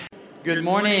Good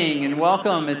morning and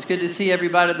welcome. It's good to see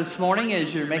everybody this morning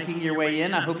as you're making your way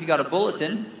in. I hope you got a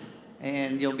bulletin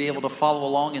and you'll be able to follow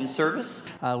along in service.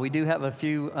 We do have a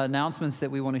few announcements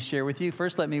that we want to share with you.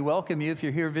 First, let me welcome you if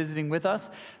you're here visiting with us.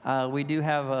 We do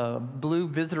have a blue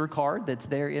visitor card that's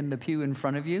there in the pew in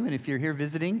front of you. And if you're here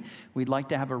visiting, we'd like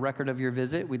to have a record of your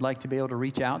visit. We'd like to be able to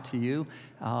reach out to you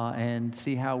and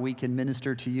see how we can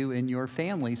minister to you and your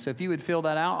family. So if you would fill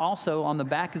that out. Also, on the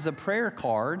back is a prayer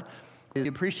card. We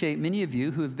appreciate many of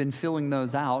you who have been filling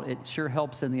those out. It sure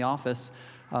helps in the office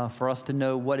for us to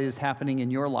know what is happening in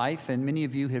your life. And many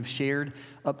of you have shared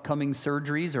upcoming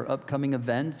surgeries or upcoming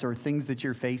events or things that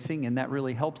you're facing, and that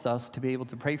really helps us to be able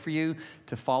to pray for you,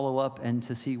 to follow up, and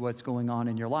to see what's going on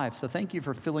in your life. So thank you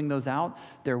for filling those out.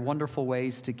 They're wonderful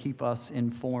ways to keep us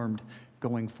informed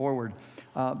going forward.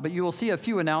 But you will see a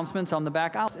few announcements on the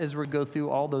back. As we go through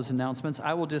all those announcements,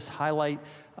 I will just highlight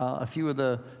a few of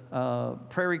the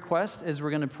prayer requests as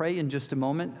we're going to pray in just a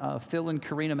moment. Phil and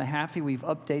Karina Mahaffey, we've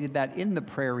updated that in the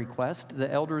prayer request.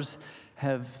 The elders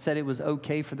have said it was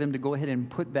okay for them to go ahead and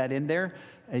put that in there.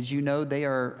 As you know, they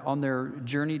are on their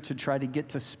journey to try to get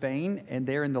to Spain, and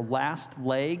they're in the last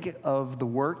leg of the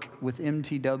work with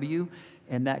MTW,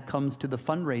 and that comes to the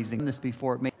fundraising.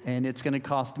 And it's going to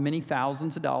cost many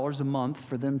thousands of dollars a month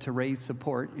for them to raise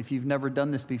support. If you've never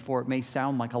done this before, it may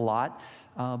sound like a lot.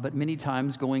 But many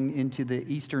times going into the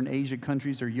Eastern Asia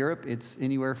countries or Europe, it's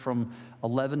anywhere from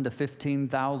 $11,000 to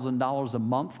 $15,000 a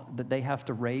month that they have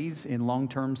to raise in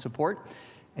long-term support.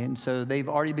 And so they've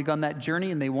already begun that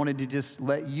journey, and they wanted to just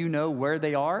let you know where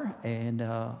they are. And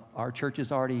our church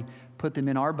has already put them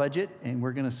in our budget, and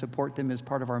we're going to support them as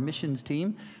part of our missions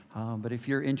team. But if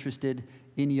you're interested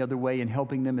any other way in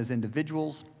helping them as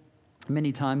individuals,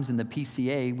 many times in the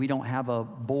PCA, we don't have a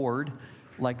board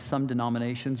like some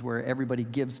denominations where everybody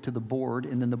gives to the board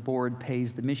and then the board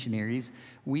pays the missionaries.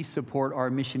 We support our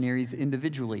missionaries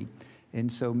individually.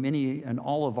 And so many and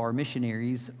all of our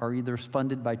missionaries are either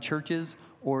funded by churches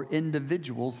or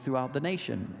individuals throughout the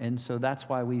nation. And so that's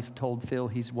why we've told Phil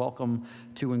he's welcome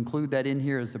to include that in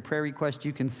here as a prayer request.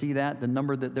 You can see that, the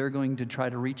number that they're going to try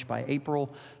to reach by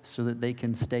April so that they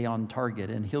can stay on target.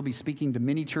 And he'll be speaking to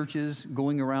many churches,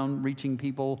 going around reaching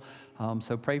people.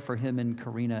 So pray for him and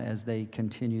Karina as they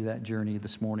continue that journey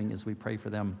this morning as we pray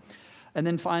for them. And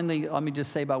then finally, let me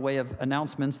just say by way of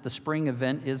announcements, the spring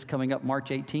event is coming up March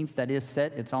 18th. That is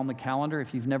set. It's on the calendar.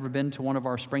 If you've never been to one of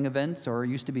our spring events or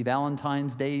used to be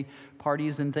Valentine's Day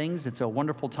parties and things, it's a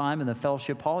wonderful time in the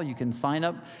fellowship hall. You can sign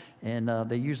up, and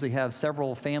they usually have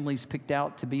several families picked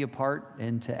out to be a part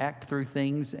and to act through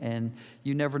things, and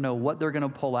you never know what they're going to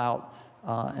pull out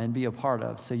and be a part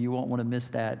of, so you won't want to miss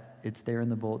that. It's there in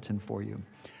the bulletin for you.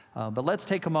 But let's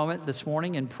take a moment this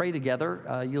morning and pray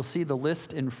together. You'll see the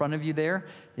list in front of you there.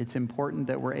 It's important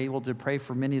that we're able to pray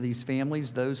for many of these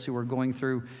families, those who are going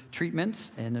through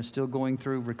treatments and are still going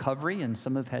through recovery, and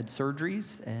some have had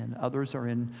surgeries, and others are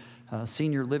in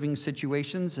senior living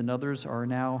situations, and others are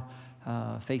now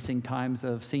facing times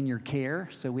of senior care.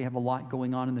 So we have a lot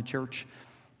going on in the church,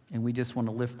 and we just want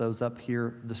to lift those up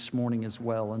here this morning as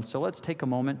well. And so let's take a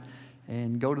moment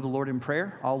and go to the Lord in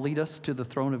prayer. I'll lead us to the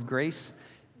throne of grace.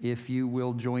 If you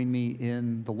will join me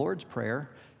in the Lord's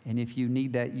Prayer, and if you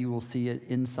need that, you will see it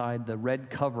inside the red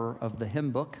cover of the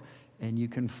hymn book, and you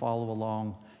can follow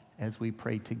along as we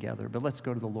pray together. But let's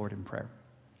go to the Lord in prayer.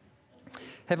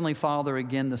 Heavenly Father,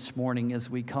 again this morning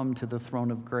as we come to the throne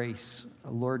of grace,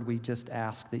 Lord, we just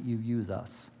ask that you use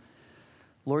us.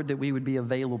 Lord, that we would be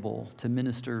available to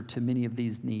minister to many of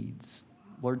these needs.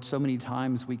 Lord, so many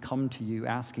times we come to you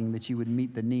asking that you would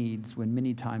meet the needs when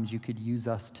many times you could use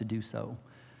us to do so.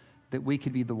 That we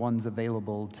could be the ones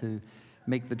available to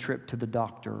make the trip to the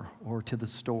doctor or to the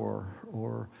store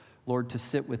or, Lord, to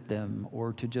sit with them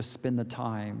or to just spend the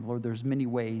time. Lord, there's many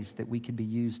ways that we could be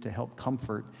used to help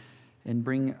comfort and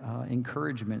bring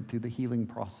encouragement through the healing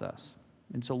process.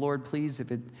 And so, Lord, please,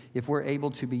 if we're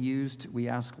able to be used, we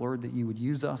ask, Lord, that you would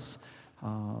use us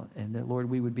and that, Lord,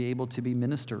 we would be able to be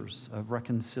ministers of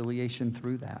reconciliation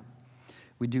through that.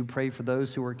 We do pray for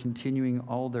those who are continuing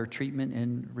all their treatment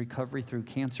and recovery through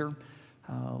cancer.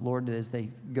 Lord, as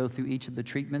they go through each of the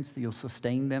treatments, that you'll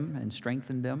sustain them and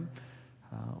strengthen them.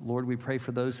 Lord, we pray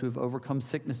for those who have overcome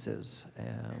sicknesses.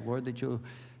 Lord, that you'll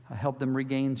help them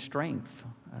regain strength.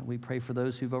 We pray for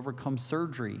those who've overcome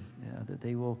surgery, that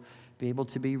they will be able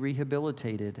to be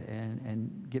rehabilitated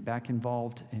and get back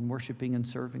involved in worshiping and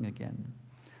serving again.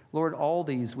 Lord, all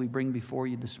these we bring before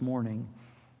you this morning.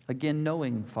 Again,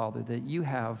 knowing, Father, that you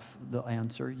have the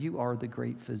answer. You are the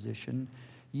great physician.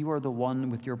 You are the one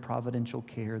with your providential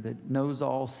care that knows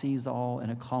all, sees all,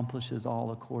 and accomplishes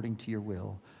all according to your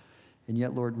will. And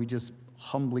yet, Lord, we just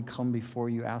humbly come before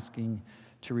you asking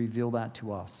to reveal that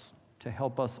to us, to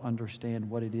help us understand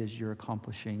what it is you're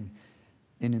accomplishing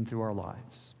in and through our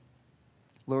lives.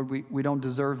 Lord, we don't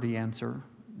deserve the answer.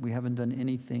 We haven't done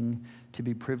anything to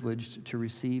be privileged to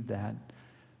receive that.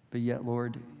 But yet,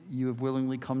 Lord, you have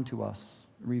willingly come to us,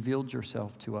 revealed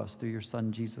yourself to us through your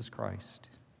Son, Jesus Christ.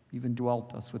 You've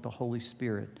indwelt us with the Holy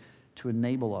Spirit to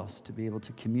enable us to be able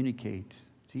to communicate,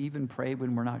 to even pray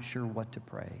when we're not sure what to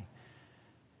pray.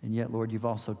 And yet, Lord, you've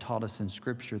also taught us in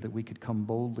Scripture that we could come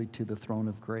boldly to the throne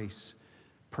of grace,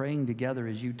 praying together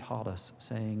as you taught us,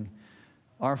 saying,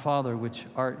 Our Father, which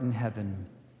art in heaven,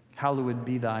 hallowed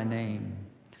be thy name.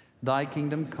 Thy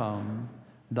kingdom come,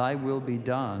 thy will be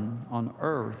done on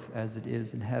earth as it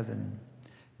is in heaven.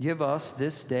 Give us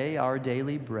this day our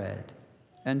daily bread,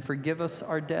 and forgive us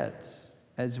our debts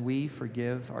as we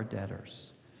forgive our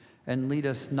debtors. And lead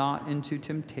us not into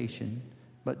temptation,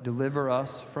 but deliver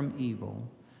us from evil.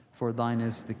 For thine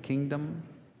is the kingdom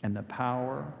and the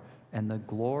power and the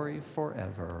glory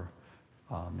forever.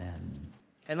 Amen.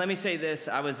 And let me say this,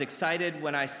 I was excited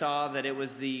when I saw that it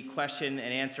was the question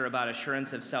and answer about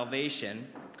assurance of salvation.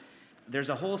 There's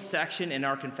a whole section in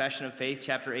our Confession of Faith,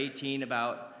 chapter 18,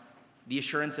 about the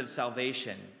assurance of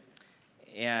salvation.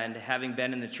 And having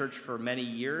been in the church for many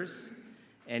years,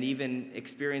 and even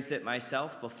experienced it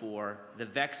myself before, the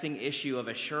vexing issue of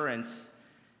assurance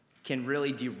can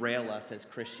really derail us as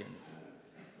Christians.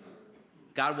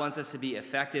 God wants us to be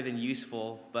effective and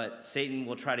useful, but Satan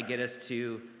will try to get us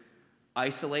to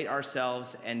isolate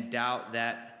ourselves and doubt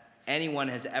that anyone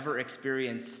has ever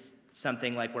experienced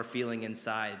something like we're feeling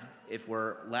inside if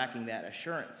we're lacking that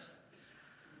assurance.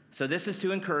 So this is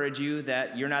to encourage you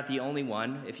that you're not the only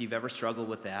one if you've ever struggled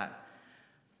with that.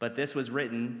 But this was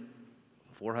written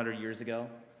 400 years ago.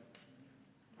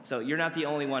 So you're not the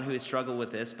only one who has struggled with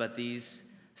this, but these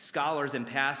scholars and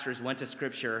pastors went to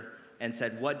Scripture and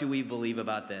said, what do we believe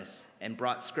about this? And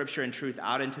brought Scripture and truth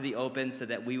out into the open so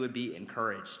that we would be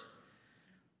encouraged.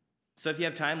 So if you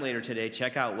have time later today,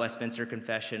 check out Westminster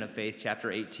Confession of Faith,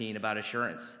 chapter 18, about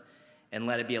assurance, and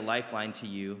let it be a lifeline to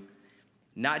you.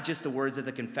 Not just the words of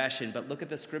the confession, but look at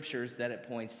the Scriptures that it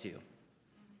points to.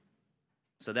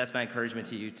 So that's my encouragement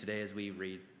to you today as we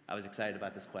read. I was excited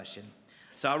about this question.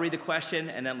 So I'll read the question,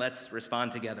 and then let's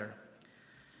respond together.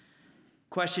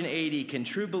 Question 80, can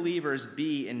true believers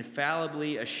be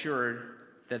infallibly assured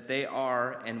that they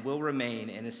are and will remain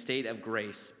in a state of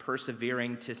grace,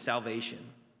 persevering to salvation?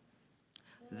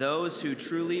 Those who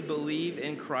truly believe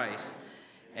in Christ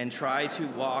and try to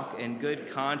walk in good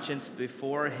conscience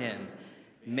before him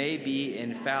may be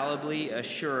infallibly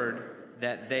assured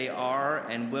that they are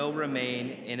and will remain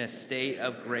in a state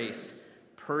of grace,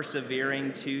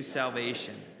 persevering to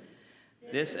salvation.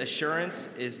 This assurance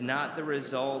is not the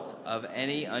result of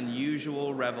any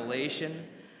unusual revelation,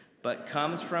 but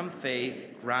comes from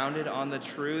faith grounded on the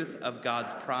truth of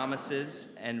God's promises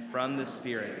and from the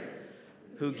Spirit,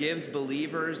 who gives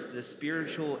believers the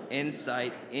spiritual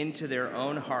insight into their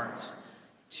own hearts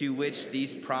to which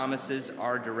these promises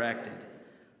are directed.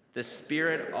 The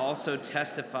Spirit also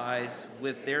testifies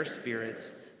with their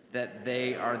spirits that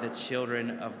they are the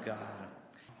children of God.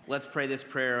 Let's pray this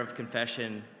prayer of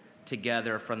confession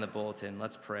together from the bulletin.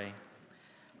 Let's pray.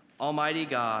 Almighty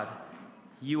God,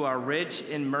 you are rich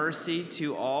in mercy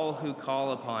to all who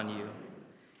call upon you.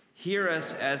 Hear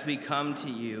us as we come to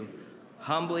you,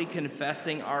 humbly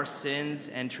confessing our sins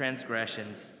and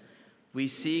transgressions. We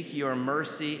seek your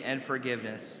mercy and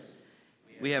forgiveness.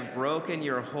 We have broken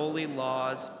your holy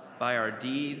laws by our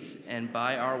deeds and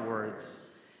by our words,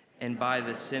 and by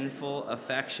the sinful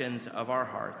affections of our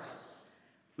hearts.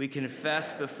 We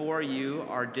confess before you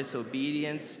our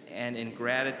disobedience and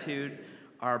ingratitude,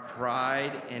 our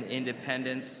pride and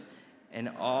independence, and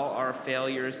all our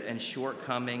failures and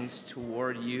shortcomings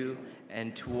toward you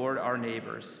and toward our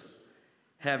neighbors.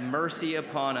 Have mercy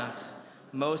upon us,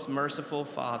 most merciful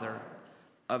Father.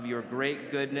 Of your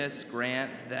great goodness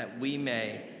grant that we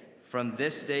may, from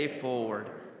this day forward,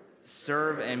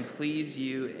 serve and please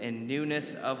you in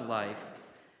newness of life,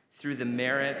 through the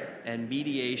merit and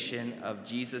mediation of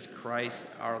Jesus Christ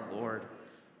our Lord.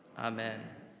 Amen.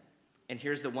 And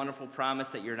here's the wonderful promise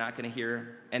that you're not going to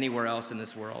hear anywhere else in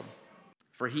this world.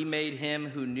 For he made him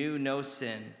who knew no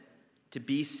sin to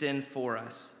be sin for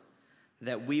us,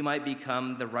 that we might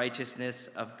become the righteousness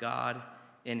of God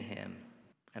in him.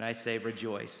 And I say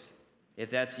rejoice. If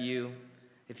that's you,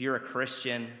 if you're a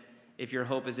Christian, if your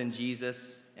hope is in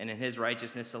Jesus and in his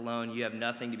righteousness alone, you have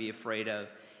nothing to be afraid of,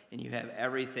 and you have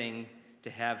everything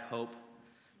to have hope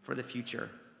for the future.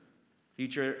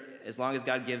 Future as long as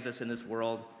God gives us in this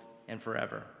world and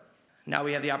forever. Now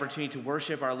we have the opportunity to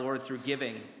worship our Lord through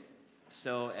giving.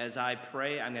 So as I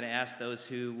pray, I'm going to ask those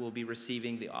who will be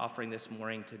receiving the offering this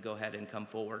morning to go ahead and come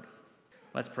forward.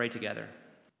 Let's pray together.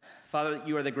 Father,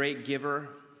 you are the great giver,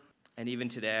 and even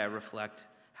today I reflect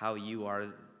how you are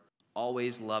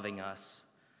always loving us,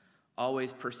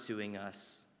 always pursuing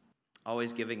us,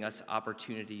 always giving us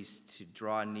opportunities to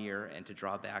draw near and to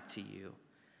draw back to you.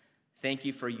 Thank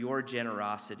you for your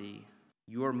generosity,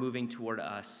 your moving toward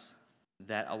us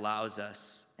that allows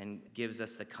us and gives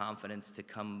us the confidence to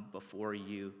come before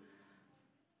you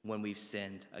when we've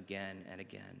sinned again and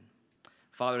again.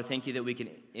 Father, thank you that we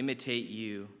can imitate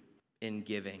you in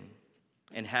giving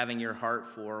and having your heart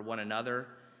for one another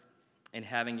and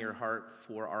having your heart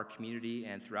for our community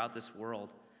and throughout this world,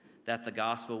 that the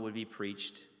gospel would be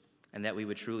preached and that we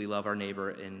would truly love our neighbor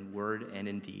in word and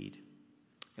in deed.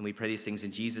 And we pray these things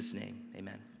in Jesus' name.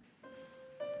 Amen.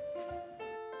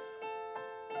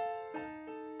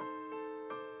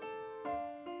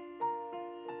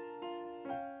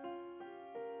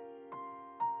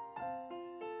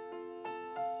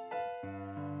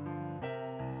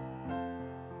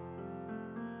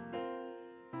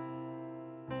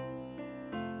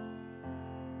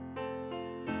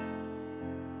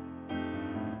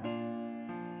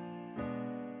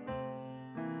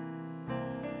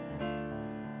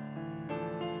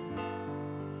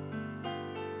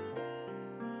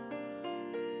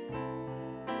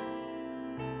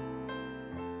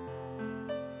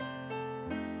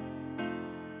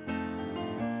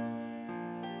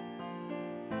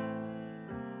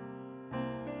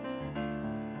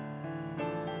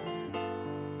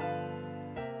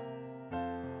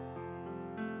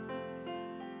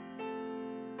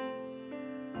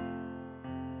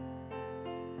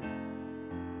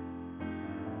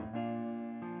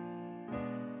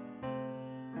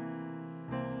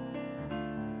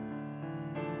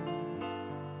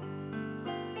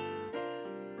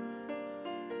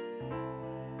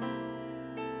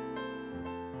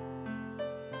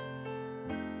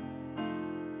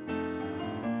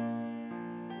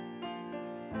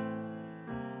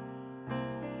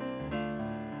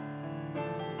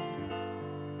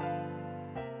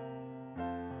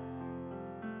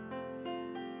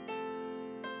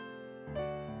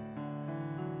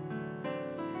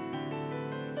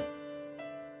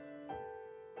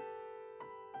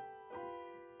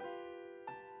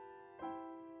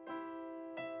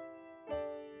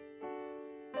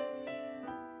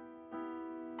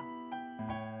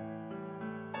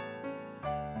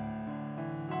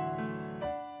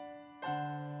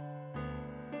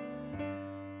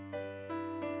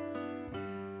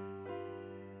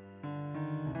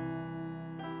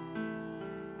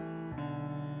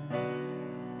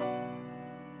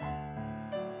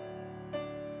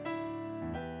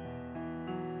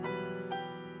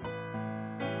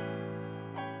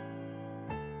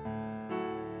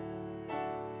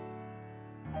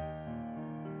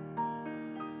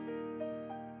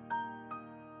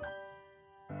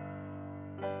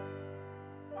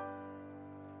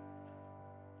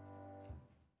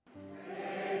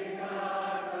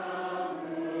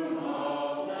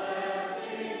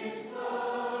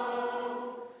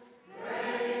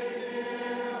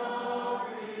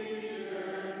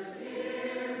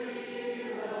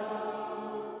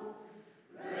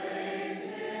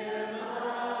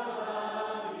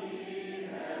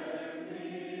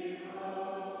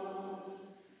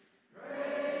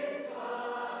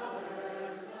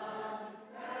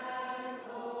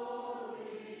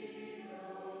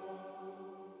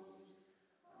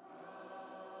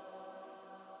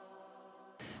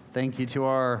 Thank you to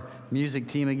our music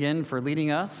team again for leading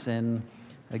us. And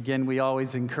again, we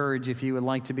always encourage, if you would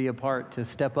like to be a part, to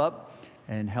step up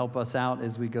and help us out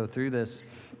as we go through this.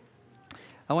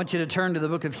 I want you to turn to the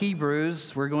book of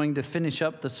Hebrews. We're going to finish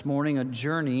up this morning a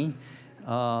journey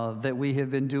that we have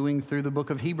been doing through the book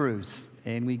of Hebrews.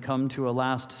 And we come to a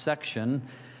last section.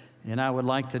 And I would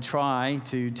like to try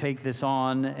to take this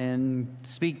on and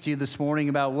speak to you this morning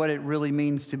about what it really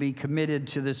means to be committed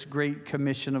to this great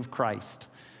commission of Christ.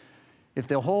 If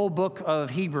the whole book of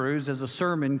Hebrews as a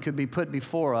sermon could be put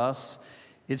before us,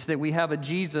 it's that we have a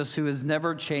Jesus who is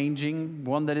never changing,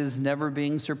 one that is never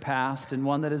being surpassed, and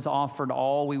one that has offered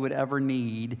all we would ever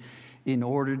need in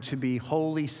order to be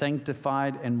holy,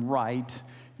 sanctified, and right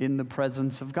in the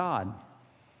presence of God.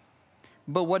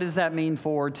 But what does that mean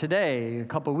for today? A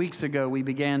couple of weeks ago, we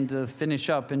began to finish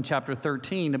up in chapter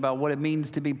 13 about what it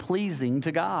means to be pleasing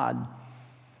to God.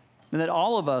 And that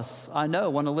all of us, I know,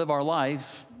 want to live our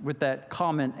life with that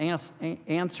comment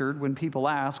answered when people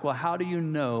ask, well, how do you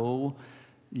know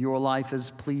your life is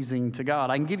pleasing to God?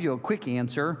 I can give you a quick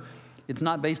answer. It's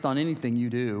not based on anything you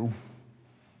do.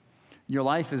 Your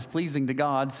life is pleasing to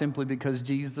God simply because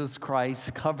Jesus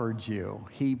Christ covered you.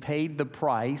 He paid the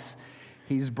price.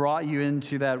 He's brought you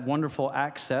into that wonderful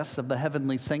access of the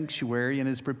heavenly sanctuary and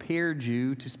has prepared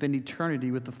you to spend eternity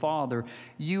with the Father.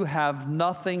 You have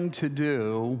nothing to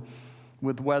do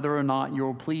with whether or not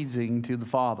you're pleasing to the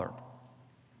Father.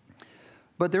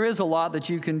 But there is a lot that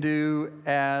you can do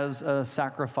as a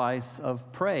sacrifice of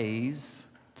praise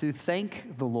to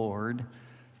thank the Lord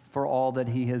for all that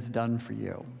He has done for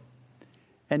you.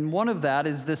 And one of that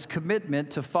is this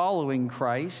commitment to following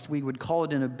Christ. We would call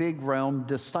it in a big realm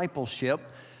discipleship.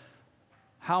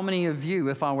 How many of you,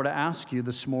 if I were to ask you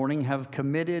this morning, have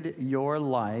committed your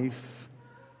life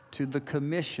to the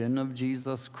commission of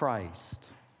Jesus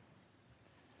Christ?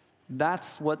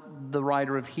 That's what the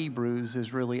writer of Hebrews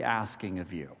is really asking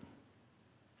of you.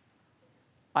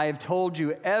 I have told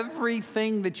you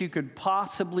everything that you could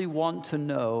possibly want to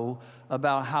know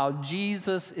about how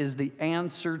Jesus is the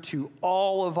answer to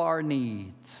all of our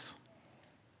needs.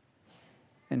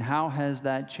 And how has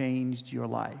that changed your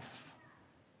life?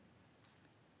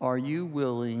 Are you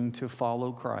willing to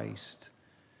follow Christ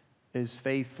as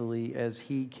faithfully as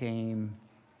He came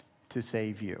to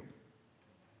save you?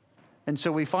 And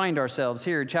so we find ourselves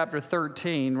here, chapter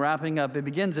 13, wrapping up. It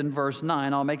begins in verse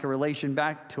 9. I'll make a relation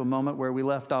back to a moment where we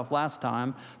left off last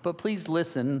time. But please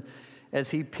listen as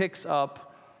he picks up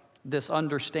this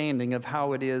understanding of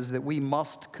how it is that we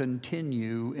must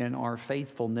continue in our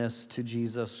faithfulness to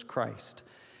Jesus Christ.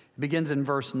 It begins in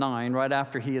verse 9, right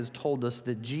after he has told us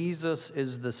that Jesus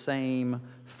is the same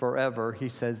forever. He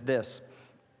says this: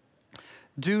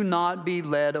 "Do not be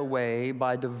led away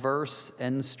by diverse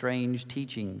and strange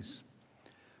teachings.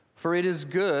 For it is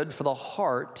good for the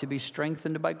heart to be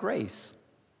strengthened by grace,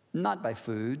 not by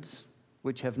foods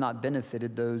which have not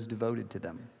benefited those devoted to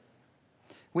them.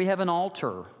 We have an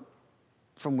altar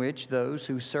from which those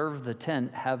who serve the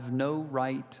tent have no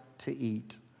right to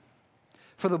eat.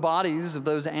 For the bodies of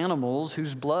those animals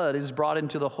whose blood is brought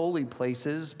into the holy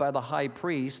places by the high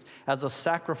priest as a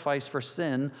sacrifice for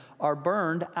sin are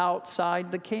burned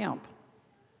outside the camp.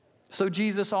 So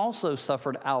Jesus also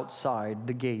suffered outside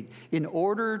the gate in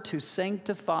order to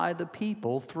sanctify the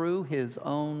people through His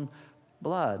own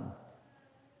blood."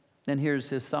 And here's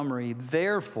his summary: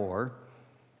 "Therefore,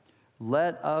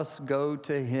 let us go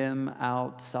to Him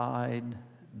outside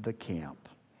the camp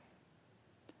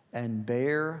and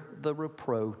bear the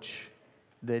reproach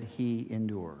that He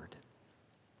endured.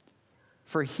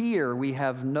 For here we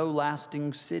have no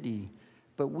lasting city,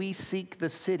 but we seek the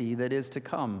city that is to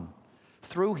come.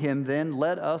 Through Him, then,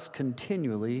 let us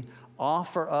continually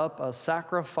offer up a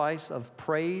sacrifice of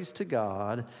praise to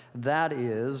God, that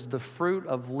is, the fruit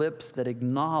of lips that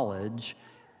acknowledge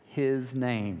His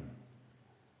name.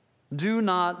 Do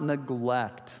not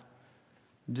neglect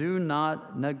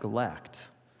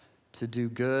to do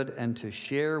good and to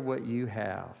share what you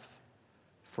have,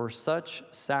 for such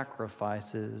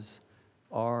sacrifices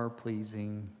are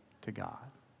pleasing to God."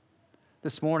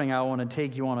 This morning, I want to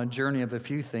take you on a journey of a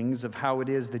few things of how it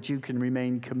is that you can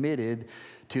remain committed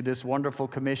to this wonderful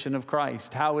commission of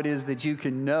Christ. How it is that you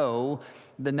can know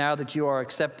that now that you are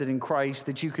accepted in Christ,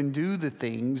 that you can do the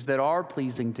things that are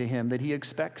pleasing to Him, that He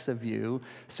expects of you,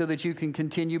 so that you can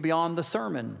continue beyond the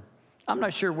sermon. I'm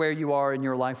not sure where you are in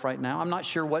your life right now. I'm not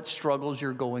sure what struggles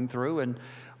you're going through and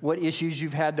what issues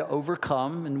you've had to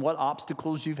overcome and what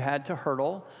obstacles you've had to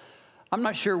hurdle. I'm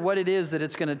not sure what it is that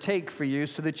it's going to take for you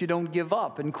so that you don't give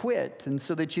up and quit, and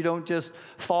so that you don't just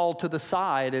fall to the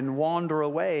side and wander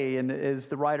away, and as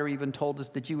the writer even told us,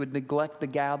 that you would neglect the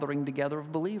gathering together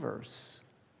of believers.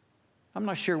 I'm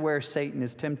not sure where Satan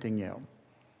is tempting you,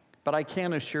 but I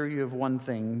can assure you of one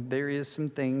thing: there is some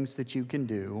things that you can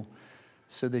do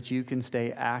so that you can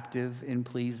stay active in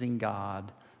pleasing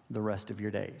God the rest of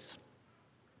your days.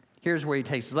 Here's where he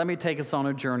takes us. Let me take us on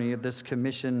a journey of this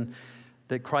commission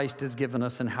that Christ has given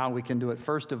us and how we can do it.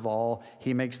 First of all,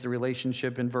 he makes the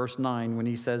relationship in verse 9 when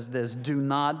he says this: "Do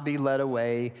not be led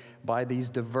away by these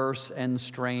diverse and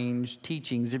strange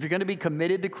teachings." If you're going to be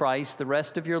committed to Christ the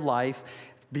rest of your life,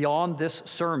 beyond this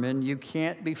sermon, you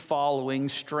can't be following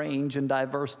strange and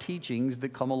diverse teachings that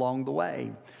come along the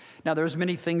way. Now, there's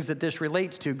many things that this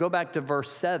relates to. Go back to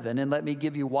verse 7, and let me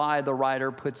give you why the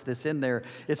writer puts this in there.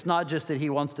 It's not just that he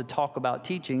wants to talk about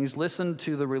teachings. Listen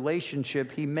to the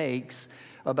relationship he makes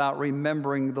about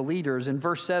remembering the leaders. In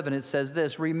verse 7, it says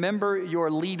this: "Remember your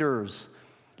leaders."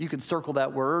 You could circle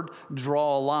that word,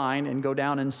 draw a line, and go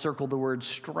down and circle the word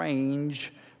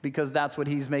strange, because that's what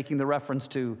he's making the reference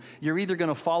to. You're either going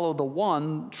to follow the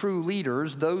one true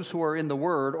leaders, those who are in the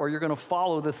Word, or you're going to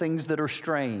follow the things that are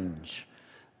strange.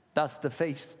 That's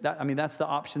the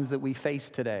options that we face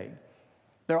today.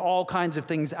 There are all kinds of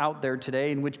things out there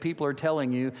today in which people are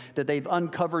telling you that they've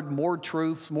uncovered more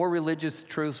truths, more religious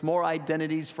truths, more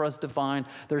identities for us to find.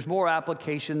 There's more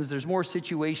applications. There's more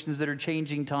situations that are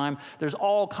changing time. There's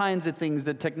all kinds of things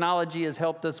that technology has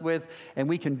helped us with, and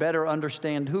we can better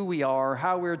understand who we are,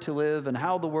 how we're to live, and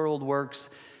how the world works.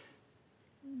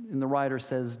 And the writer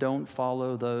says, don't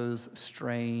follow those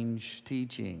strange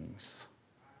teachings.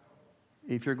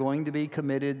 If you're going to be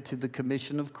committed to the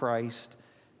commission of Christ,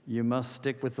 you must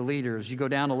stick with the leaders. You go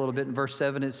down a little bit in verse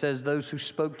 7, it says, those who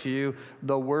spoke to you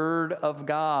the word of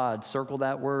God. Circle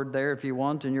that word there if you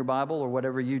want in your Bible or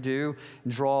whatever you do.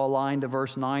 And draw a line to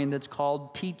verse 9 that's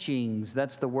called teachings.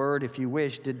 That's the word, if you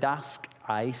wish,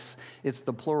 didaskais. It's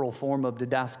the plural form of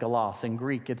didaskalos in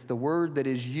Greek. It's the word that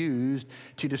is used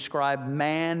to describe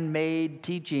man-made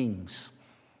teachings.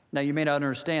 Now, you may not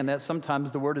understand that.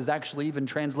 Sometimes the word is actually even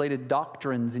translated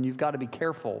doctrines, and you've got to be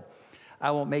careful. I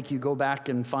won't make you go back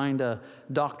and find a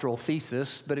doctoral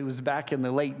thesis, but it was back in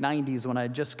the late 90s when I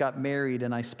just got married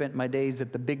and I spent my days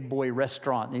at the Big Boy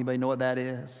restaurant. Anybody know what that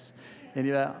is? And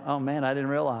you're like, oh man, I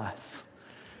didn't realize.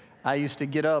 I used to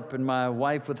get up and my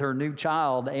wife with her new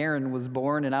child, Aaron, was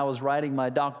born, and I was writing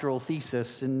my doctoral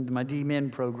thesis in my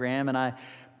DMin program, and I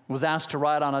was asked to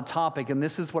write on a topic, and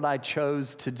this is what I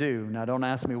chose to do. Now, don't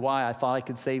ask me why. I thought I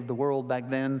could save the world back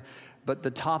then, but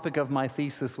the topic of my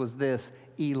thesis was this: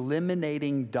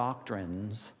 eliminating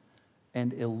doctrines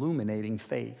and illuminating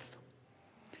faith.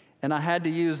 And I had to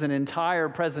use an entire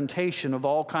presentation of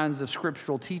all kinds of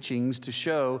scriptural teachings to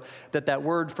show that that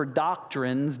word for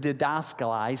doctrines,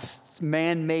 didaskalais,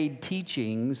 man-made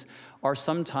teachings, are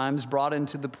sometimes brought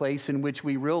into the place in which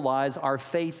we realize our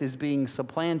faith is being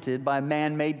supplanted by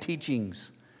man-made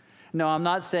teachings. Now, I'm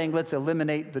not saying let's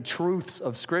eliminate the truths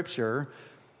of Scripture,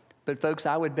 but folks,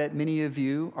 I would bet many of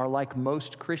you are like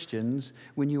most Christians.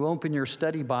 When you open your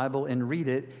study Bible and read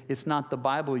it, it's not the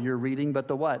Bible you're reading, but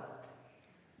the what?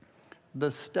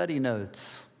 The study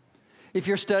notes. If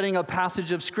you're studying a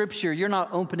passage of Scripture, you're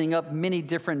not opening up many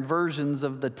different versions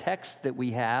of the text that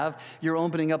we have. You're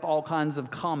opening up all kinds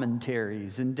of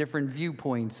commentaries and different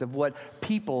viewpoints of what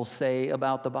people say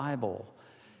about the Bible.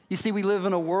 You see, we live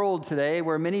in a world today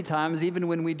where many times, even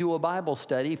when we do a Bible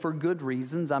study, for good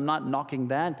reasons, I'm not knocking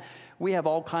that, we have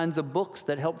all kinds of books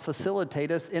that help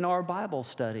facilitate us in our Bible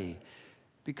study,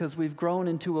 because we've grown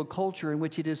into a culture in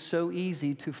which it is so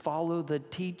easy to follow the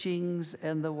teachings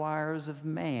and the wires of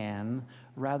man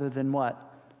rather than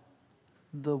what?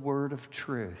 The word of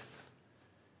truth.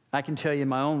 I can tell you in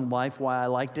my own life why I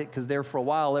liked it, because there for a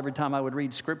while, every time I would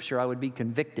read Scripture, I would be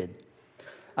convicted.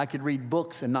 I could read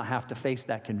books and not have to face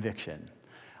that conviction.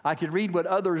 I could read what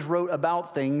others wrote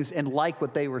about things and like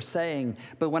what they were saying.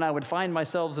 But when I would find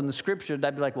myself in the Scripture,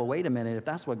 I'd be like, well, wait a minute. If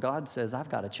that's what God says, I've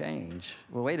got to change.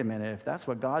 Well, wait a minute. If that's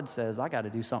what God says, I got to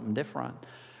do something different.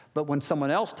 But when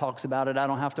someone else talks about it, I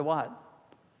don't have to what?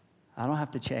 I don't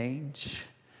have to change.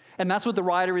 And that's what the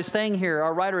writer is saying here.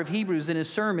 Our writer of Hebrews in his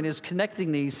sermon is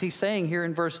connecting these. He's saying here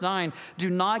in verse 9,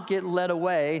 do not get led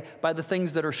away by the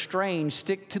things that are strange.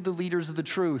 Stick to the leaders of the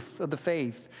truth, of the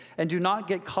faith. And do not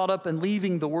get caught up in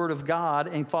leaving the word of God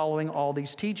and following all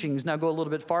these teachings. Now go a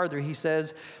little bit farther. He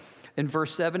says in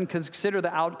verse 7, consider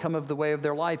the outcome of the way of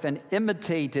their life and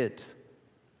imitate it.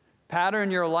 Pattern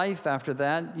your life after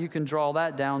that. You can draw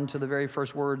that down to the very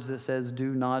first words that says,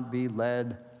 do not be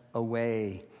led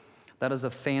away. That is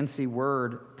a fancy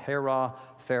word,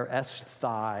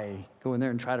 parapheresthai. Go in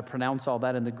there and try to pronounce all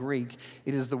that in the Greek.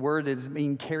 It is the word that is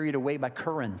being carried away by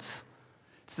currents.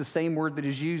 It's the same word that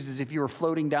is used as if you were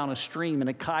floating down a stream in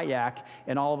a kayak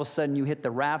and all of a sudden you hit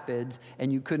the rapids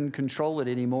and you couldn't control it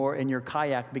anymore and your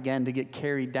kayak began to get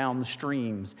carried down the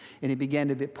streams and it began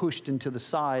to get pushed into the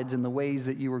sides in the ways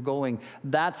that you were going.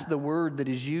 That's the word that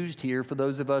is used here for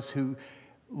those of us who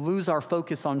lose our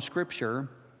focus on Scripture,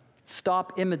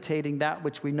 stop imitating that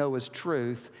which we know is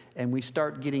truth, and we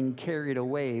start getting carried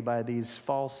away by these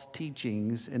false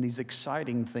teachings and these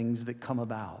exciting things that come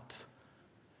about.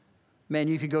 Man,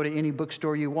 you could go to any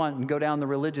bookstore you want and go down the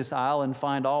religious aisle and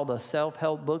find all the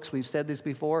self-help books, we've said this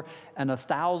before, and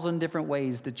 1,000 different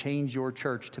ways to change your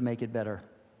church to make it better.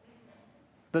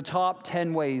 The top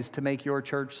 10 ways to make your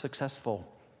church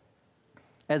successful.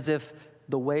 As if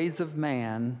the ways of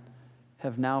man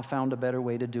have now found a better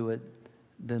way to do it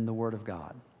than the Word of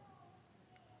God.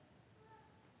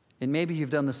 And maybe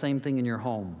you've done the same thing in your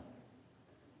home.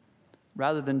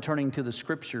 Rather than turning to the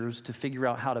Scriptures to figure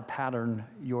out how to pattern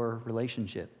your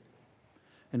relationship.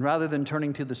 And rather than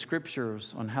turning to the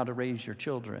Scriptures on how to raise your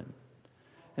children.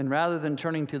 And rather than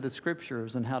turning to the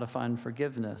Scriptures on how to find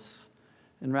forgiveness.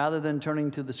 And rather than turning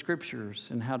to the Scriptures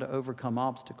and how to overcome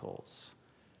obstacles.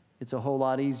 It's a whole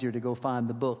lot easier to go find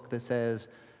the book that says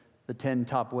the 10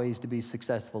 top ways to be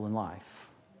successful in life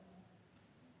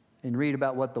and read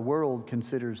about what the world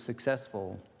considers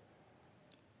successful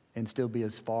and still be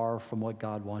as far from what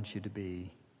God wants you to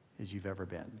be as you've ever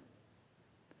been.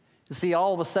 You see,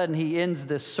 all of a sudden, he ends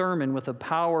this sermon with a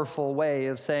powerful way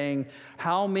of saying,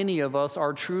 how many of us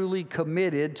are truly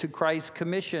committed to Christ's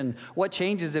commission? What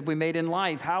changes have we made in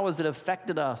life? How has it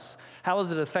affected us? How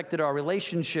has it affected our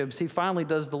relationships? He finally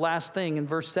does the last thing in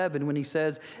verse 7 when he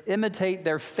says, imitate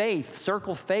their faith.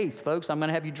 Circle faith, folks. I'm going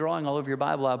to have you drawing all over your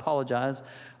Bible. I apologize.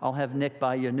 I'll have Nick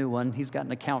buy you a new one. He's got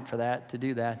an account for that, to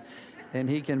do that. And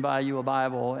he can buy you a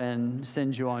Bible and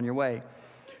send you on your way.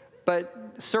 But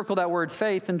circle that word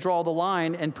faith and draw the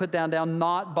line and put down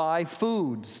not by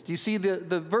foods. Do you see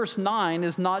the verse 9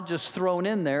 is not just thrown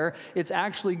in there. It's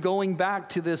actually going back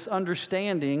to this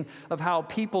understanding of how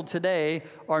people today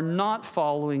are not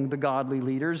following the godly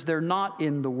leaders. They're not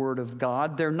in the Word of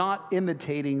God. They're not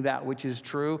imitating that which is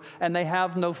true. And they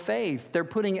have no faith. They're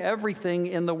putting everything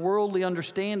in the worldly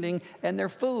understanding and their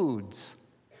foods.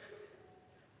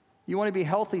 You want to be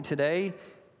healthy today?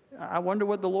 I wonder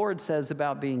what the Lord says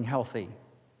about being healthy,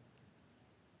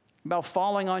 about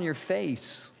falling on your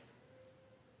face,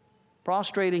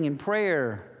 prostrating in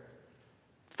prayer,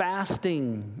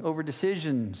 fasting over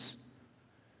decisions,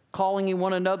 calling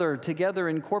one another together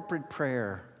in corporate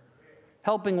prayer,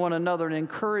 helping one another in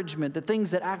encouragement, the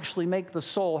things that actually make the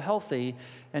soul healthy.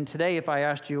 And today, if I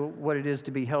asked you what it is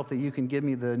to be healthy, you can give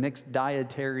me the next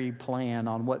dietary plan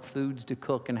on what foods to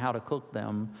cook and how to cook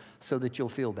them so that you'll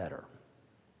feel better.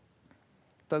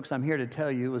 Folks, I'm here to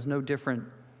tell you it was no different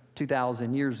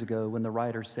 2,000 years ago when the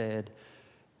writer said,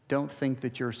 don't think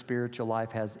that your spiritual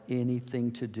life has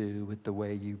anything to do with the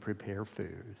way you prepare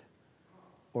food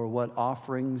or what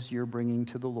offerings you're bringing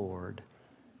to the Lord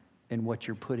and what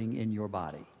you're putting in your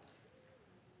body.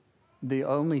 The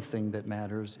only thing that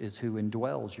matters is who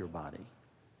indwells your body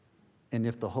and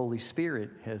if the Holy Spirit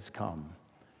has come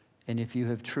and if you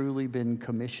have truly been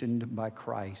commissioned by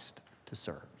Christ to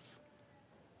serve.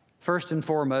 First and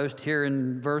foremost, here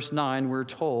in verse 9, we're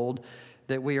told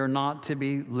that we are not to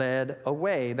be led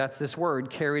away. That's this word,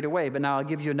 carried away. But now I'll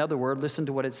give you another word. Listen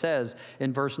to what it says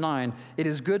in verse 9. It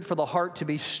is good for the heart to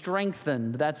be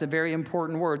strengthened. That's a very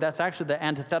important word. That's actually the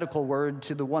antithetical word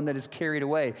to the one that is carried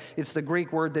away. It's the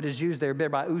Greek word that is used there,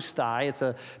 berbaustai. It's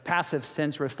a passive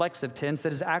tense, reflexive tense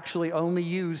that is actually only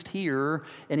used here.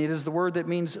 And it is the word that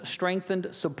means strengthened,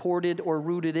 supported, or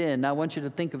rooted in. Now I want you to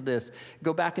think of this.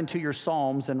 Go back into your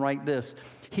Psalms and write this.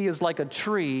 He is like a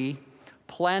tree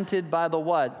planted by the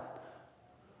what?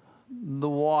 The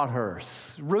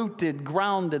waters. Rooted,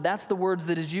 grounded. That's the words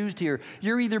that is used here.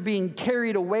 You're either being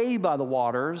carried away by the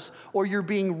waters or you're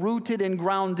being rooted and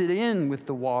grounded in with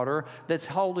the water that's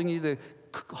holding you to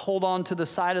hold on to the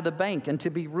side of the bank and to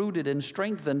be rooted and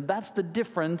strengthened. That's the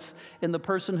difference in the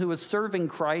person who is serving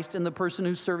Christ and the person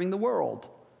who's serving the world.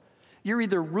 You're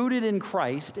either rooted in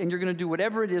Christ and you're going to do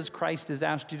whatever it is Christ has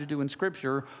asked you to do in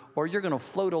Scripture, or you're going to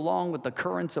float along with the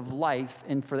currents of life,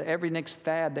 and for every next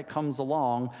fad that comes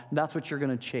along, that's what you're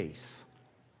going to chase.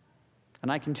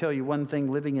 And I can tell you one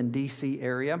thing, living in D.C.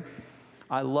 area,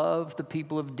 I love the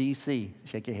people of D.C.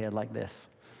 Shake your head like this.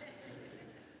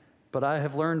 But I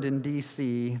have learned in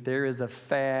D.C. there is a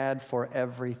fad for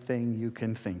everything you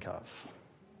can think of.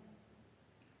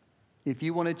 If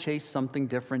you want to chase something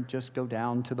different, just go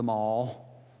down to the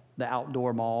mall, the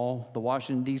outdoor mall, the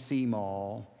Washington, D.C.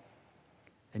 mall,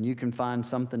 and you can find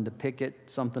something to picket,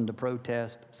 something to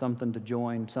protest, something to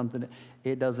join,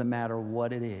 it doesn't matter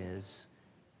what it is.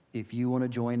 If you want to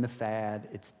join the fad,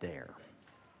 it's there.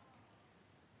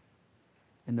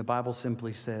 And the Bible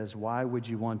simply says, why would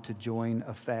you want to join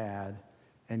a fad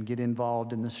and get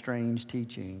involved in the strange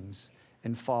teachings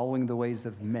and following the ways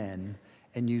of men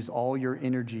and use all your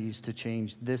energies to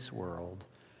change this world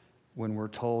when we're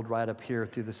told right up here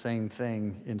through the same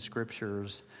thing in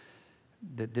Scriptures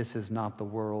that this is not the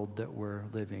world that we're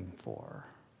living for?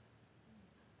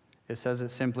 It says it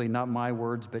simply, not my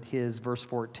words, but his, verse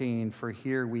 14, for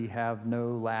here we have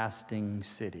no lasting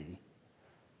city.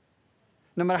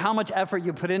 No matter how much effort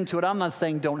you put into it, I'm not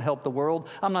saying don't help the world.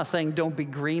 I'm not saying don't be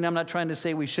green. I'm not trying to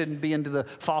say we shouldn't be into the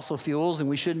fossil fuels and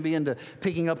we shouldn't be into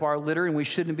picking up our litter and we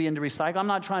shouldn't be into recycling. I'm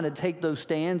not trying to take those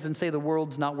stands and say the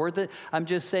world's not worth it. I'm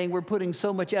just saying we're putting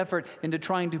so much effort into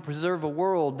trying to preserve a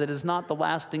world that is not the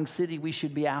lasting city we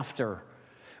should be after.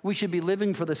 We should be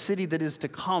living for the city that is to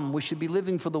come. We should be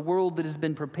living for the world that has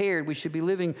been prepared. We should be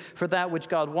living for that which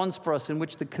God wants for us and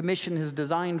which the commission has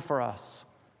designed for us.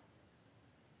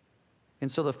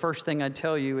 And so the first thing I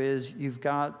tell you is you've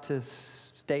got to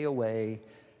stay away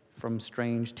from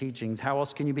strange teachings. How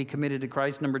else can you be committed to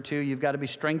Christ? Number 2, you've got to be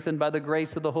strengthened by the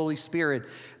grace of the Holy Spirit.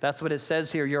 That's what it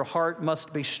says here. Your heart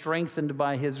must be strengthened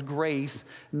by His grace,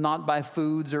 not by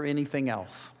foods or anything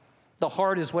else. The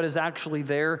heart is what is actually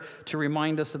there to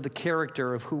remind us of the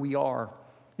character of who we are.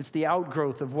 It's the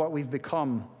outgrowth of what we've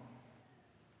become.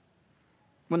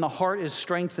 When the heart is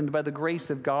strengthened by the grace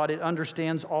of God, it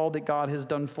understands all that God has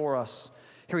done for us.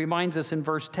 He reminds us in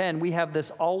verse 10, we have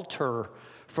this altar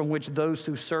from which those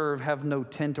who serve have no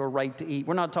tent or right to eat.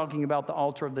 We're not talking about the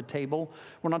altar of the table.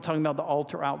 We're not talking about the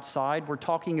altar outside. We're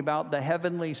talking about the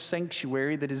heavenly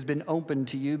sanctuary that has been opened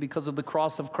to you because of the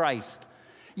cross of Christ.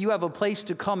 You have a place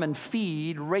to come and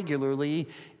feed regularly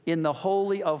in the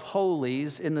Holy of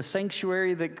Holies, in the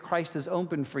sanctuary that Christ has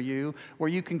opened for you, where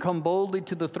you can come boldly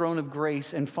to the throne of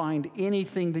grace and find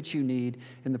anything that you need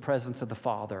in the presence of the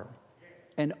Father.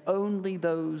 And only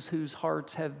those whose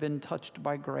hearts have been touched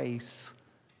by grace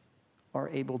are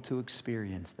able to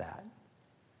experience that.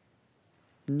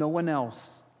 No one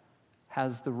else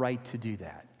has the right to do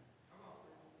that.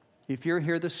 If you're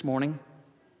here this morning,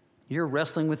 you're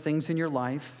wrestling with things in your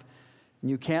life, and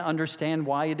you can't understand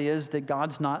why it is that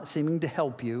God's not seeming to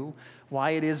help you,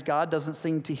 why it is God doesn't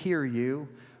seem to hear you,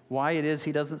 why it is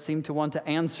He doesn't seem to want to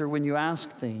answer when you ask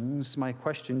things, my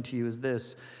question to you is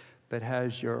this: but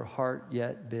has your heart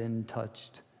yet been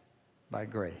touched by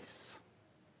grace?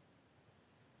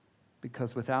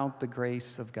 Because without the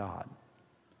grace of God,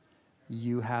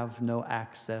 you have no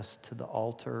access to the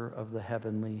altar of the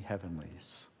heavenly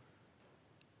heavenlies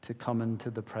to come into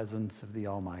the presence of the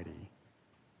Almighty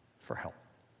for help.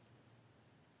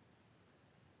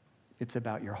 It's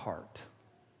about your heart.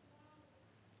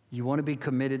 You want to be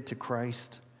committed to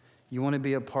Christ. You want to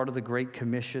be a part of the Great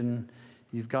Commission.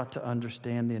 You've got to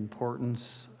understand the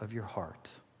importance of your heart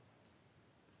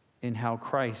and how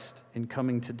Christ, in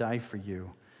coming to die for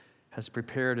you, has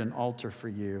prepared an altar for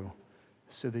you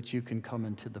so that you can come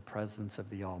into the presence of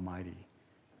the Almighty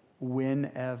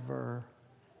whenever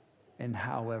and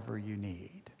however you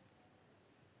need.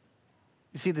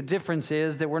 You see, the difference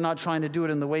is that we're not trying to do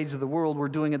it in the ways of the world. We're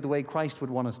doing it the way Christ would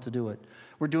want us to do it.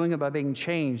 We're doing it by being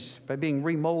changed, by being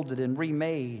remolded and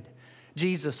remade.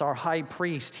 Jesus, our high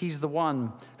priest, He's the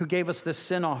one who gave us this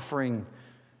sin offering,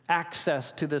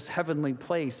 access to this heavenly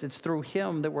place. It's through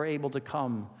Him that we're able to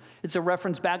come. It's a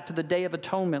reference back to the Day of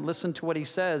Atonement. Listen to what He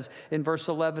says in verse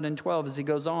 11 and 12 as He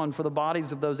goes on. For the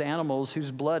bodies of those animals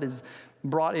whose blood is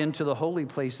brought into the holy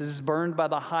places, burned by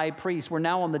the high priest. We're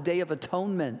now on the Day of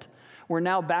Atonement. We're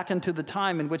now back into the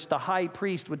time in which the high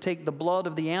priest would take the blood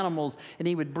of the animals and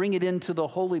he would bring it into the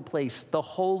holy place, the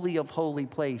holy of holy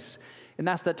place. And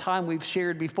that's that time we've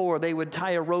shared before. They would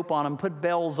tie a rope on him, put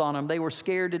bells on him. They were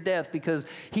scared to death because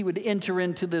he would enter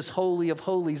into this holy of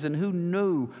holies, and who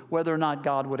knew whether or not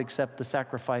God would accept the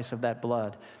sacrifice of that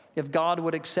blood. If God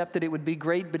would accept it, it would be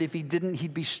great, but if He didn't,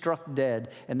 he'd be struck dead,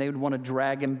 and they would want to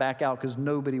drag him back out because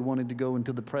nobody wanted to go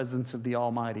into the presence of the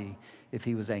Almighty if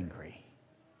He was angry.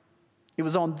 It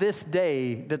was on this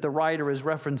day that the writer is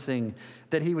referencing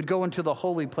that He would go into the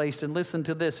holy place, and listen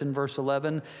to this in verse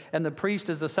 11. And the priest,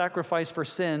 as a sacrifice for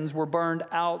sins, were burned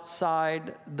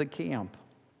outside the camp.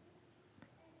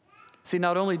 See,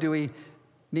 not only do we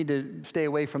need to stay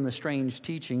away from the strange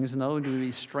teachings, not only do we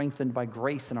be strengthened by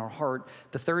grace in our heart,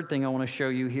 the third thing I want to show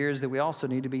you here is that we also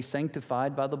need to be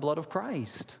sanctified by the blood of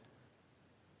Christ.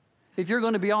 If you're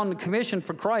going to be on the commission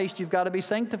for Christ, you've got to be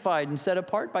sanctified and set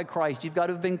apart by Christ. You've got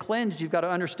to have been cleansed. You've got to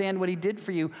understand what He did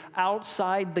for you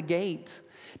outside the gate.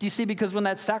 Do you see? Because when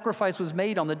that sacrifice was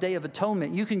made on the Day of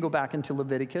Atonement, you can go back into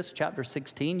Leviticus chapter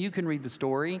 16. You can read the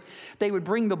story. They would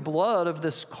bring the blood of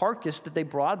this carcass that they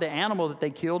brought, the animal that they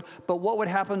killed, but what would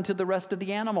happen to the rest of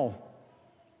the animal?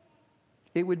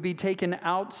 It would be taken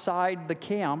outside the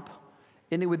camp,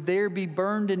 and it would there be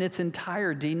burned in its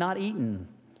entirety, not eaten.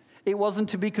 It wasn't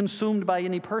to be consumed by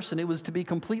any person. It was to be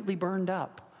completely burned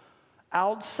up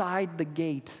outside the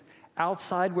gate,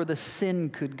 outside where the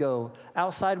sin could go,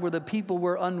 outside where the people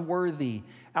were unworthy,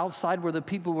 outside where the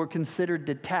people were considered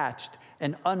detached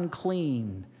and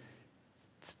unclean.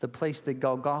 It's the place that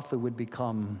Golgotha would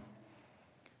become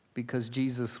because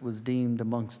Jesus was deemed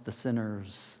amongst the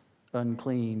sinners,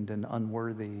 unclean and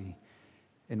unworthy,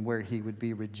 and where He would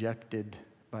be rejected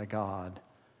by God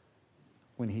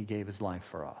when He gave His life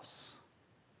for us.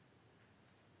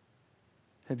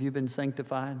 Have you been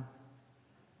sanctified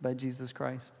by Jesus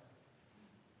Christ?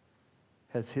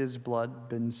 Has His blood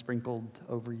been sprinkled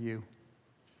over you?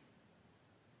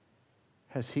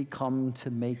 Has He come to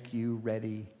make you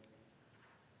ready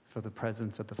for the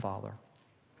presence of the Father?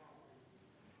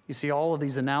 You see, all of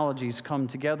these analogies come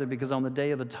together because on the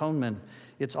Day of Atonement,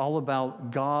 it's all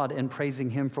about God and praising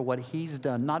Him for what He's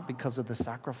done, not because of the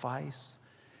sacrifice.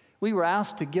 We were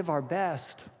asked to give our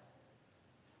best.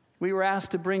 We were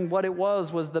asked to bring what it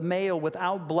was the male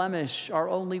without blemish, our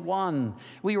only one.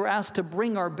 We were asked to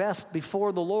bring our best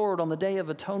before the Lord on the Day of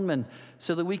Atonement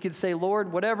so that we could say,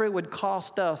 Lord, whatever it would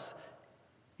cost us,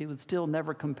 it would still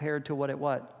never compare to what it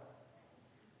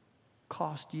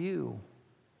cost you.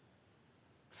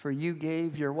 For you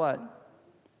gave your what?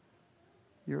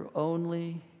 Your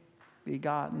only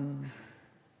begotten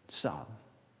Son.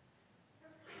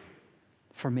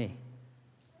 For me.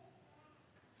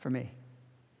 For me.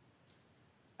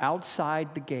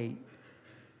 Outside the gate,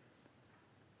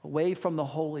 away from the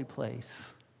holy place,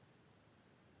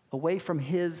 away from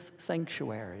His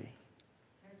sanctuary,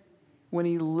 when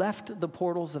He left the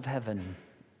portals of heaven,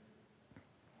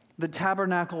 the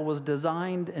tabernacle was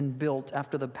designed and built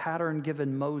after the pattern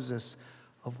given Moses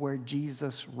of where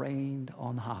Jesus reigned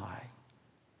on high.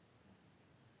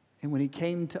 And when He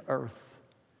came to earth,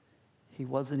 He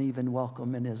wasn't even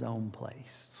welcome in His own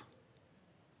place.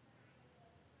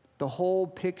 The whole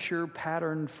picture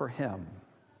patterned for Him,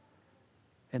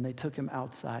 and they took Him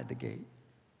outside the gate.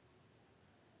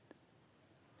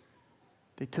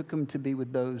 They took Him to be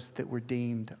with those that were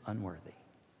deemed unworthy.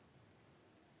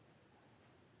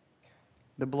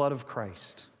 The blood of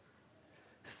Christ.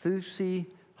 Thusi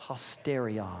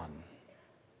hosterion.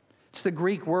 It's the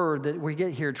Greek word that we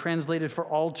get here translated for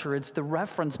altar. It's the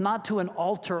reference not to an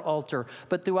altar,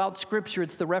 but throughout Scripture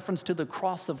it's the reference to the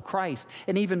cross of Christ.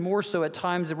 And even more so at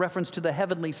times a reference to the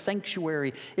heavenly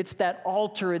sanctuary. It's that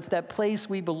altar, it's that place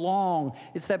we belong.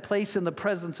 It's that place in the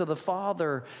presence of the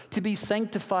Father. To be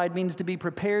sanctified means to be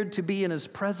prepared to be in His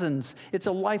presence. It's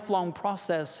a lifelong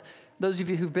process. Those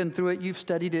of you who've been through it, you've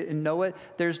studied it and know it.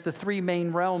 There's the three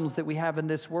main realms that we have in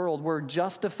this world. We're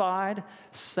justified,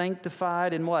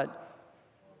 sanctified, and what?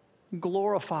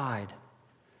 Glorified.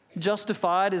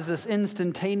 Justified is this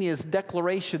instantaneous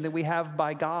declaration that we have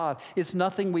by God. It's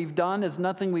nothing we've done. It's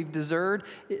nothing we've deserved.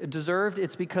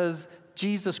 It's because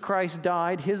Jesus Christ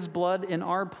died, His blood in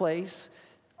our place,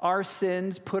 our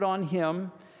sins put on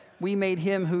Him. We made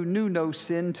Him who knew no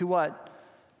sin to what?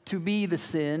 To be the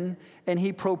sin, and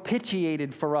He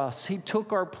propitiated for us. He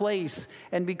took our place,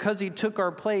 and because He took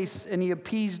our place and He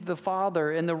appeased the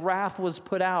Father and the wrath was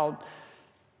put out,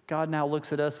 God now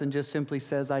looks at us and just simply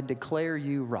says, I declare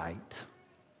you right.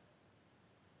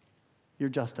 You're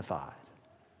justified.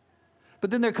 But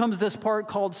then there comes this part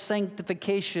called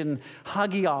sanctification,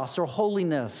 hagios, or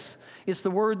holiness. It's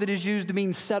the word that is used to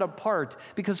mean set apart,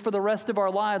 because for the rest of our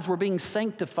lives, we're being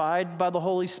sanctified by the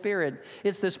Holy Spirit.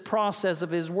 It's this process of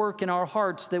His work in our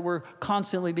hearts that we're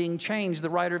constantly being changed. The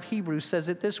writer of Hebrews says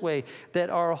it this way,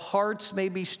 that our hearts may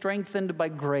be strengthened by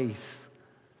grace.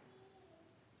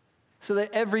 So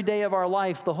that every day of our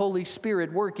life, the Holy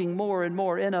Spirit working more and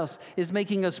more in us is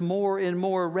making us more and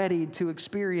more ready to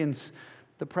experience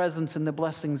the presence and the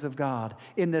blessings of God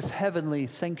in this heavenly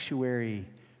sanctuary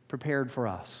prepared for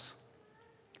us.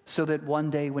 So that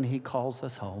one day when He calls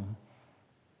us home,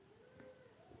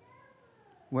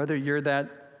 whether you're that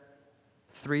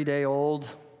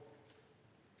 3-day-old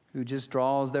who just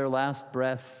draws their last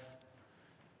breath,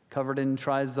 covered in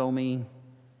trisomy, and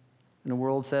the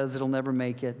world says it'll never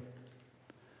make it,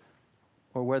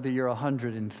 or whether you're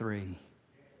 103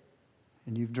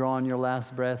 and you've drawn your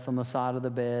last breath on the side of the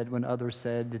bed when others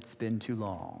said it's been too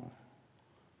long.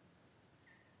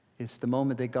 It's the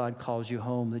moment that God calls you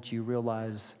home that you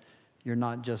realize you're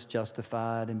not just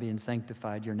justified and being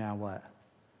sanctified, you're now what?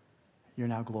 You're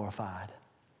now glorified.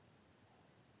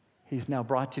 He's now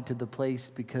brought you to the place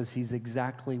because He's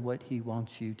exactly what He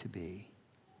wants you to be.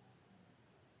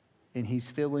 And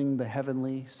He's filling the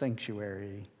heavenly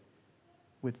sanctuary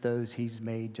with those He's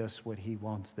made just what He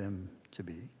wants them to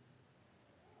be.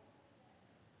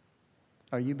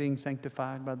 Are you being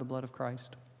sanctified by the blood of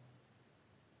Christ?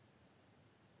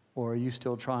 Or are you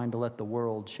still trying to let the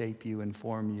world shape you and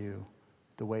form you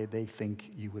the way they think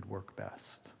you would work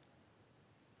best?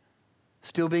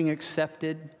 Still being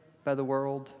accepted by the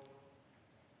world?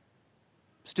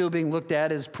 Still being looked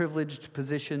at as privileged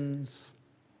positions?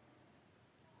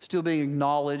 Still being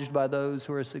acknowledged by those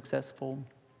who are successful?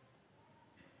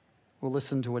 Well,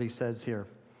 listen to what he says here.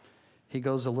 He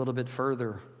goes a little bit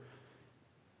further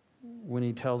when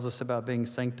he tells us about being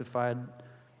sanctified.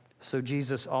 So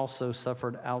Jesus also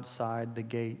suffered outside the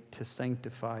gate to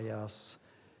sanctify us.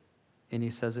 And he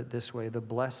says it this way, the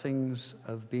blessings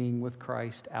of being with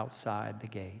Christ outside the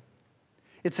gate.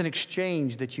 It's an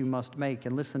exchange that you must make.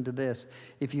 And listen to this.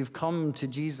 If you've come to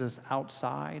Jesus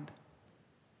outside,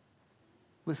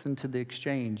 listen to the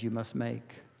exchange you must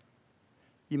make.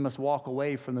 You must walk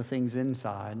away from the things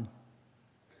inside,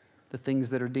 the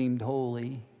things that are deemed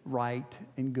holy, right,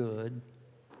 and good,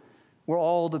 where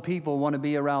all the people want to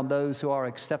be around those who are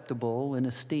acceptable and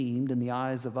esteemed in the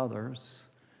eyes of others,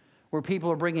 where people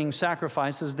are bringing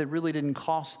sacrifices that really didn't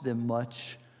cost them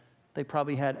much. They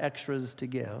probably had extras to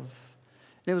give.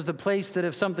 It was the place that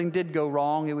if something did go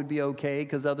wrong, it would be okay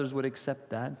because others would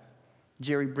accept that.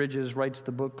 Jerry Bridges writes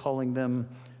the book calling them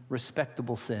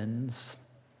respectable sins,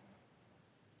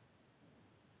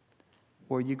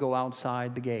 where you go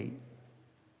outside the gate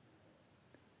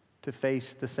to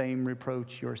face the same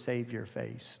reproach your Savior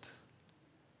faced,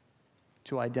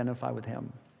 to identify with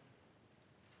him.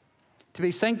 To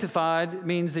be sanctified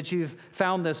means that you've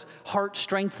found this heart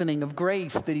strengthening of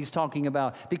grace that he's talking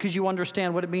about, because you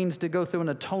understand what it means to go through an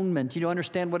atonement. You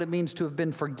understand what it means to have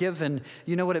been forgiven.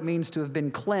 You know what it means to have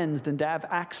been cleansed and to have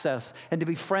access and to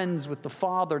be friends with the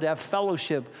Father, to have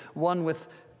fellowship, one with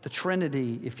the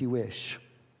Trinity, if you wish.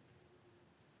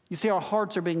 You see, our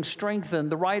hearts are being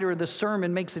strengthened. The writer of the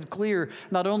sermon makes it clear,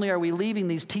 not only are we leaving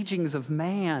these teachings of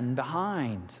man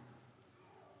behind,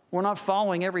 we're not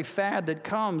following every fad that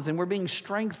comes, and we're being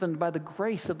strengthened by the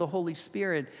grace of the Holy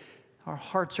Spirit. Our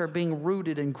hearts are being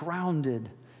rooted and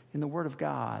grounded in the Word of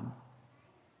God.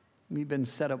 We've been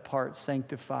set apart,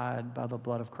 sanctified by the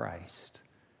blood of Christ.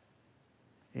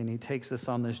 And he takes us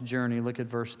on this journey. Look at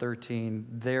verse 13.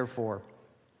 Therefore,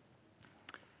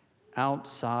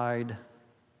 outside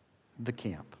the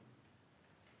camp.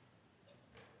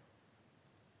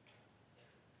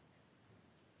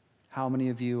 How many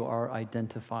of you are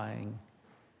identifying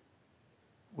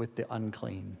with the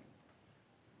unclean,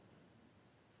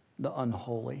 the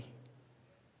unholy,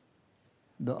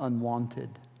 the unwanted,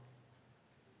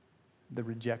 the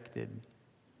rejected,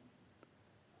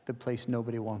 the place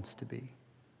nobody wants to be?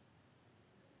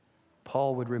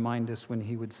 Paul would remind us when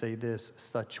he would say this,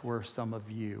 such were some of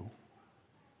you.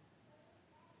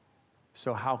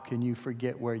 So how can you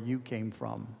forget where you came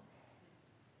from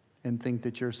and think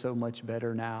that you're so much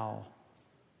better now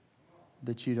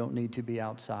that you don't need to be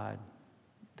outside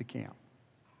the camp?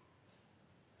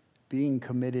 Being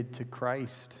committed to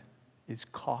Christ is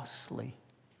costly.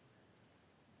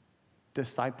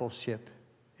 Discipleship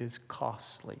is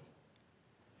costly.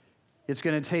 It's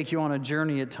going to take you on a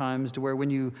journey at times to where when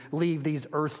you leave these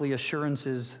earthly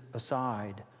assurances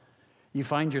aside, you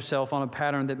find yourself on a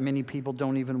pattern that many people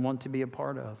don't even want to be a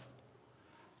part of.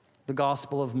 The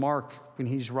Gospel of Mark, when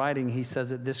he's writing, he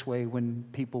says it this way when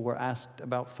people were asked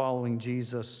about following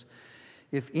Jesus.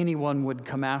 If anyone would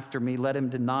come after me, let him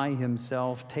deny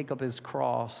himself, take up his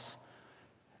cross,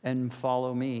 and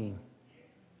follow me.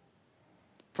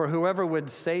 For whoever would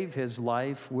save his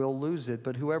life will lose it,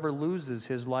 but whoever loses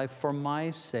his life for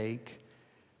my sake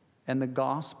and the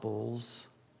gospel's,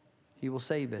 he will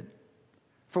save it.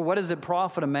 For what does it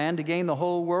profit a man to gain the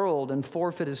whole world and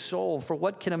forfeit his soul? For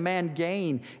what can a man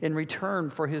gain in return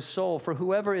for his soul? For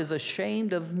whoever is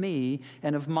ashamed of me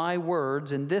and of my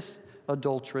words in this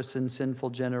adulterous and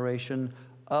sinful generation,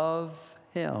 of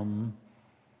him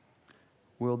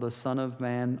will the Son of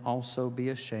Man also be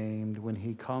ashamed when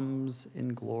he comes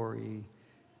in glory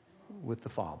with the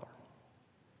Father.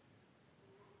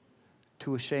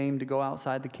 Too ashamed to go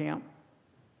outside the camp?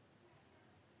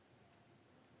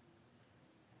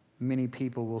 Many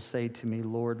people will say to me,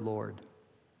 Lord, Lord.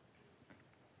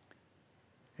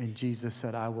 And Jesus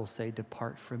said, I will say,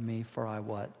 depart from me, for I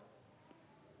what?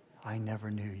 I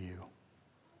never knew you.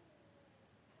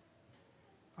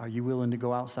 Are you willing to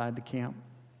go outside the camp?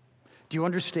 Do you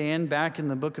understand back in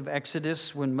the book of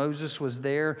Exodus when Moses was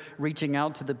there reaching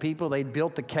out to the people, they'd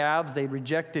built the calves, they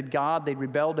rejected God, they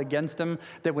rebelled against him,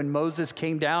 that when Moses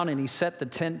came down and he set the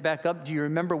tent back up, do you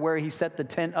remember where he set the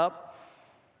tent up?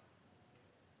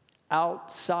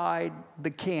 Outside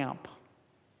the camp.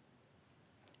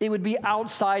 It would be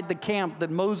outside the camp that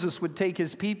Moses would take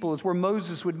his people. It's where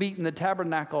Moses would meet in the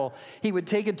tabernacle. He would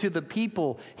take it to the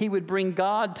people. He would bring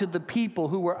God to the people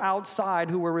who were outside,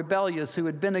 who were rebellious, who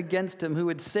had been against him, who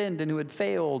had sinned and who had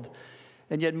failed.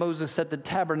 And yet Moses set the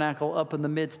tabernacle up in the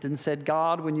midst and said,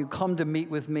 God, when you come to meet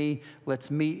with me,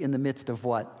 let's meet in the midst of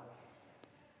what?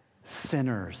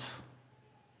 Sinners.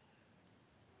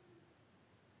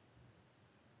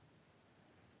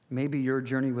 Maybe your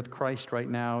journey with Christ right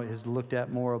now is looked at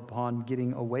more upon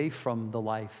getting away from the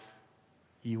life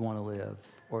you want to live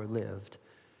or lived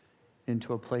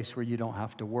into a place where you don't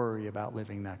have to worry about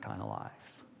living that kind of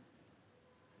life.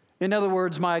 In other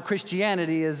words, my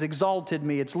Christianity has exalted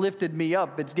me. It's lifted me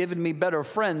up. It's given me better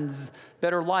friends,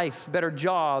 better life, better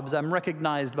jobs. I'm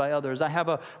recognized by others. I have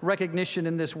a recognition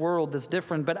in this world that's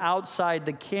different. But outside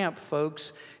the camp,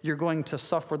 folks, you're going to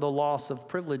suffer the loss of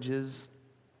privileges.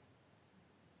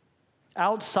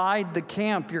 Outside the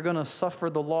camp, you're going to suffer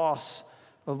the loss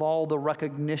of all the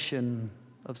recognition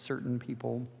of certain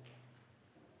people.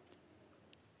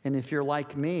 And if you're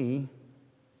like me,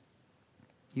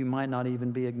 you might not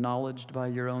even be acknowledged by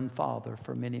your own father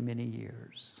for many, many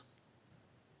years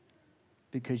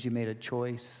because you made a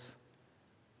choice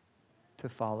to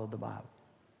follow the Bible.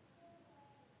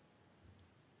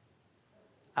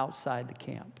 Outside the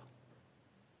camp.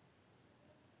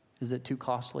 Is it too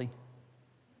costly?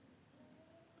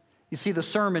 You see, the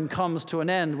sermon comes to an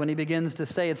end when he begins to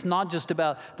say it's not just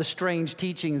about the strange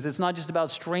teachings. It's not just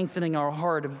about strengthening our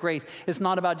heart of grace. It's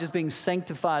not about just being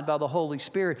sanctified by the Holy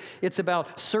Spirit. It's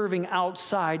about serving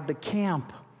outside the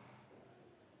camp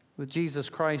with Jesus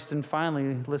Christ. And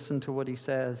finally, listen to what he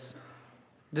says.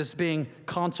 This being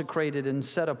consecrated and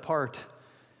set apart.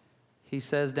 He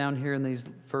says down here in these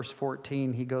verse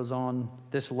 14, he goes on,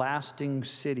 this lasting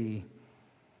city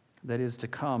that is to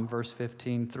come, verse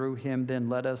 15, through him then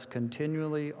let us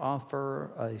continually offer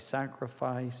a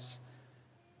sacrifice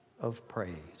of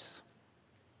praise.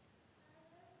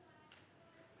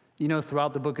 You know,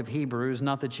 throughout the book of Hebrews,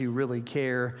 not that you really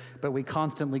care, but we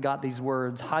constantly got these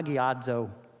words, hagiadzo,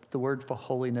 the word for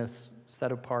holiness,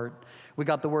 set apart. We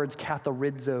got the words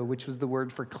katharizo, which was the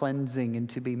word for cleansing and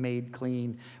to be made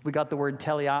clean. We got the word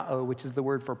teleao, which is the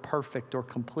word for perfect or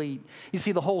complete. You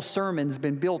see, the whole sermon's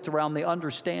been built around the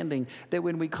understanding that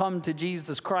when we come to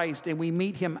Jesus Christ and we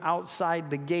meet him outside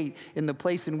the gate in the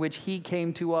place in which he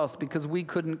came to us because we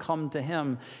couldn't come to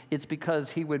him, it's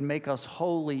because he would make us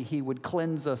holy, he would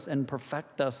cleanse us and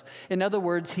perfect us. In other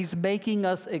words, he's making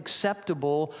us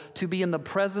acceptable to be in the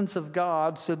presence of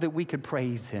God so that we could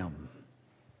praise him.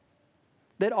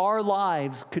 That our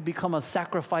lives could become a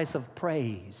sacrifice of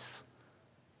praise.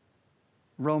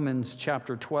 Romans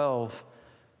chapter 12,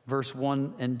 verse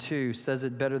 1 and 2 says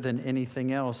it better than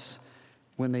anything else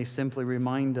when they simply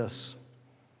remind us,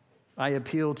 I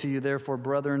appeal to you, therefore,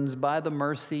 brethren, by the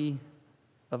mercy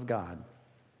of God,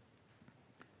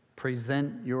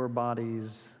 present your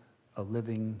bodies a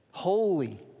living,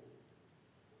 holy,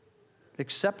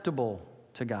 acceptable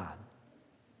to God.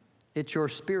 It's your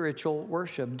spiritual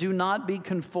worship. Do not be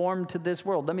conformed to this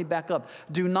world. Let me back up.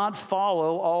 Do not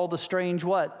follow all the strange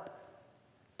what?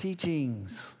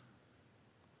 Teachings.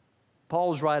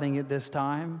 Paul's writing at this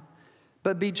time.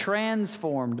 But be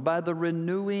transformed by the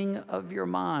renewing of your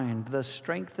mind, the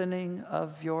strengthening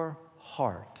of your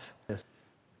heart,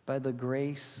 by the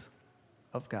grace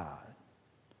of God.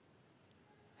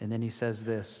 And then he says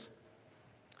this,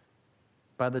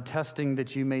 by the testing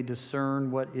that you may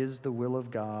discern what is the will of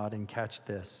God, and catch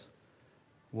this,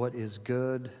 what is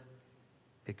good,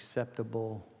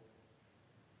 acceptable,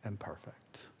 and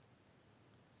perfect.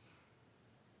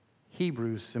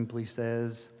 Hebrews simply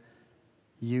says,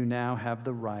 you now have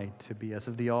the right to be as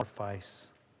of the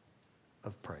sacrifice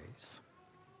of praise.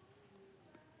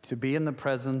 To be in the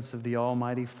presence of the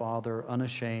Almighty Father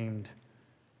unashamed,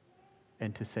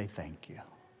 and to say thank you.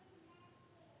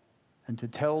 And to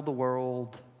tell the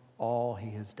world all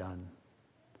he has done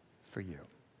for you.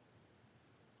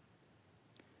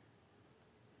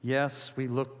 Yes, we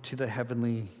look to the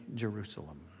heavenly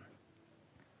Jerusalem.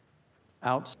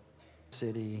 Outside the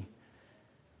city,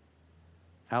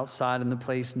 outside in the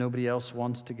place nobody else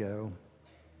wants to go.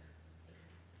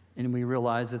 And we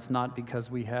realize it's not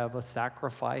because we have a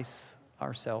sacrifice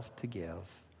ourselves to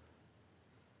give,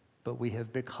 but we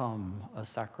have become a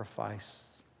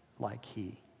sacrifice like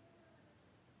he.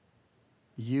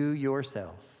 You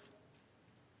yourself,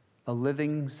 a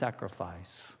living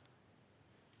sacrifice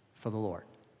for the Lord.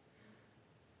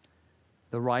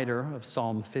 The writer of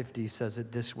Psalm 50 says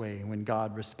it this way when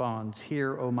God responds,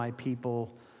 hear, O my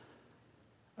people,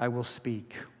 I will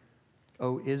speak.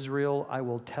 O Israel, I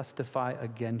will testify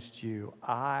against you.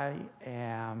 I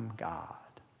am God,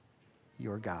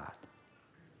 your God.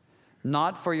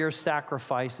 Not for your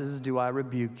sacrifices do I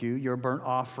rebuke you. Your burnt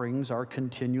offerings are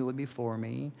continually before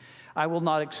me. I will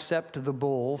not accept the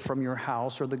bull from your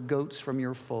house or the goats from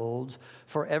your folds,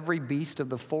 for every beast of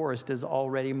the forest is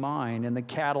already mine, and the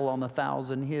cattle on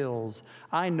 1,000 hills.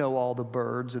 I know all the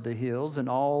birds of the hills, and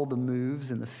all the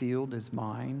moves in the field is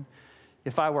mine.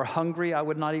 If I were hungry, I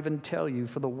would not even tell you,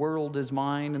 for the world is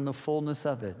mine, and the fullness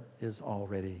of it is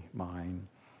already mine.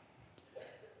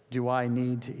 Do I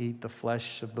need to eat the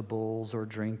flesh of the bulls or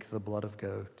drink the blood of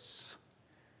goats?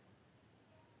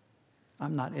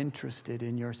 I'm not interested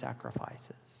in your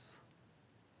sacrifices.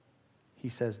 He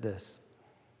says this,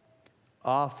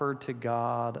 offer to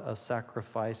God a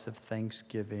sacrifice of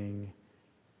thanksgiving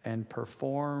and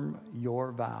perform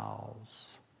your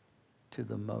vows to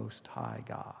the Most High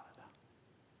God.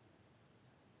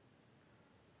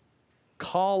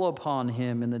 Call upon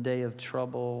him in the day of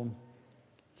trouble.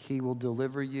 He will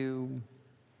deliver you,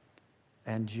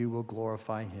 and you will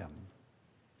glorify him.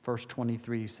 Verse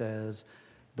 23 says,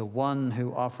 the one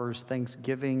who offers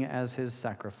thanksgiving as his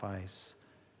sacrifice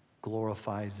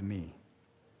glorifies me.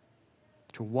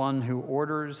 To one who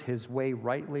orders his way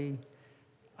rightly,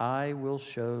 I will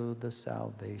show the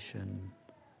salvation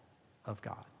of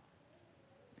God.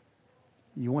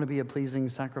 You want to be a pleasing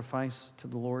sacrifice to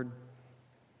the Lord?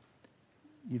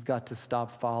 You've got to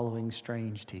stop following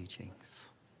strange teachings.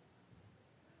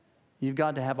 You've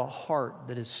got to have a heart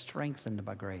that is strengthened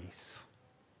by grace.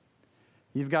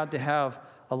 You've got to have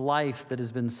a life that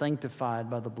has been sanctified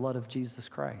by the blood of Jesus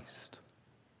Christ.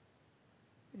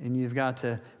 And you've got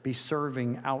to be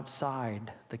serving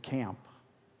outside the camp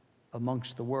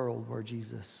amongst the world where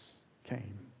Jesus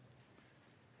came.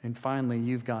 And finally,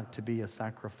 you've got to be a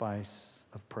sacrifice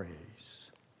of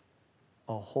praise,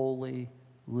 a holy,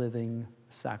 living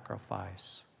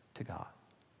sacrifice to God.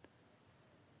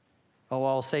 Oh,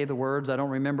 I'll say the words. I don't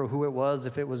remember who it was,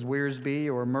 if it was Wiersbe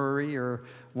or Murray or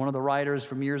one of the writers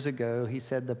from years ago. He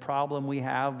said, the problem we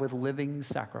have with living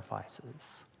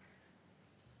sacrifices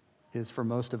is for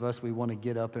most of us, we want to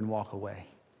get up and walk away.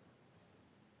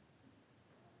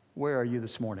 Where are you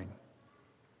this morning?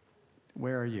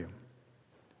 Where are you?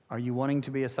 Are you wanting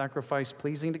to be a sacrifice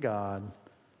pleasing to God,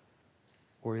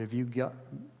 or have you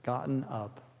gotten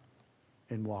up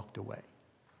and walked away?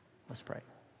 Let's pray.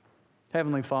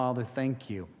 Heavenly Father, thank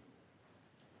you.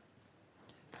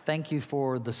 Thank you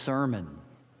for the sermon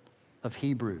of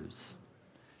Hebrews.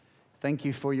 Thank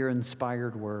you for your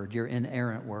inspired word, your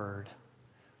inerrant word.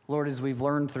 Lord, as we've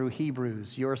learned through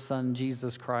Hebrews, your Son,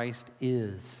 Jesus Christ,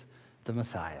 is the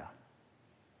Messiah.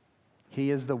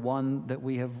 He is the one that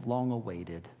we have long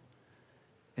awaited.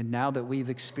 And now that we've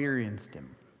experienced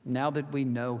him, now that we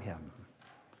know him,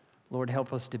 Lord,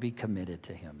 help us to be committed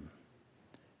to him.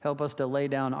 Help us to lay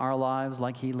down our lives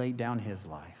like he laid down his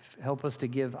life. Help us to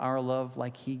give our love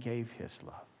like he gave his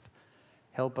love.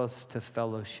 Help us to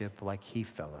fellowship like he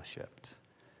fellowshipped,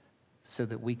 so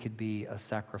that we could be a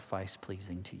sacrifice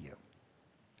pleasing to you.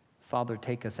 Father,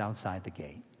 take us outside the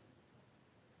gate.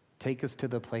 Take us to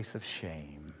the place of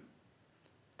shame,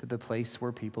 to the place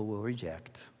where people will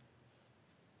reject,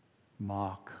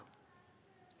 mock,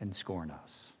 and scorn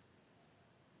us.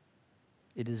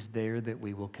 It is there that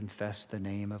we will confess the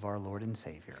name of our Lord and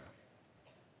Savior,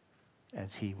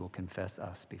 as he will confess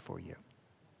us before you.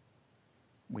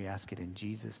 We ask it in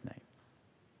Jesus' name.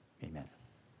 Amen.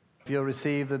 If you'll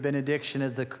receive the benediction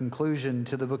as the conclusion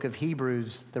to the book of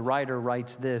Hebrews, the writer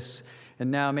writes this, and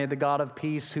now may the God of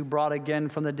peace, who brought again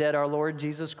from the dead our Lord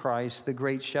Jesus Christ, the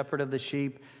great shepherd of the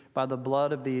sheep, by the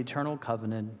blood of the eternal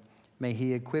covenant, may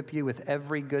he equip you with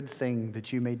every good thing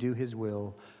that you may do his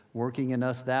will, working in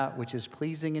us that which is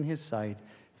pleasing in his sight,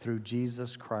 through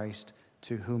Jesus Christ,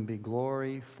 to whom be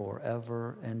glory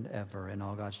forever and ever. And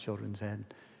all God's children said,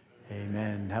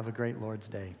 amen. Have a great Lord's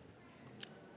Day.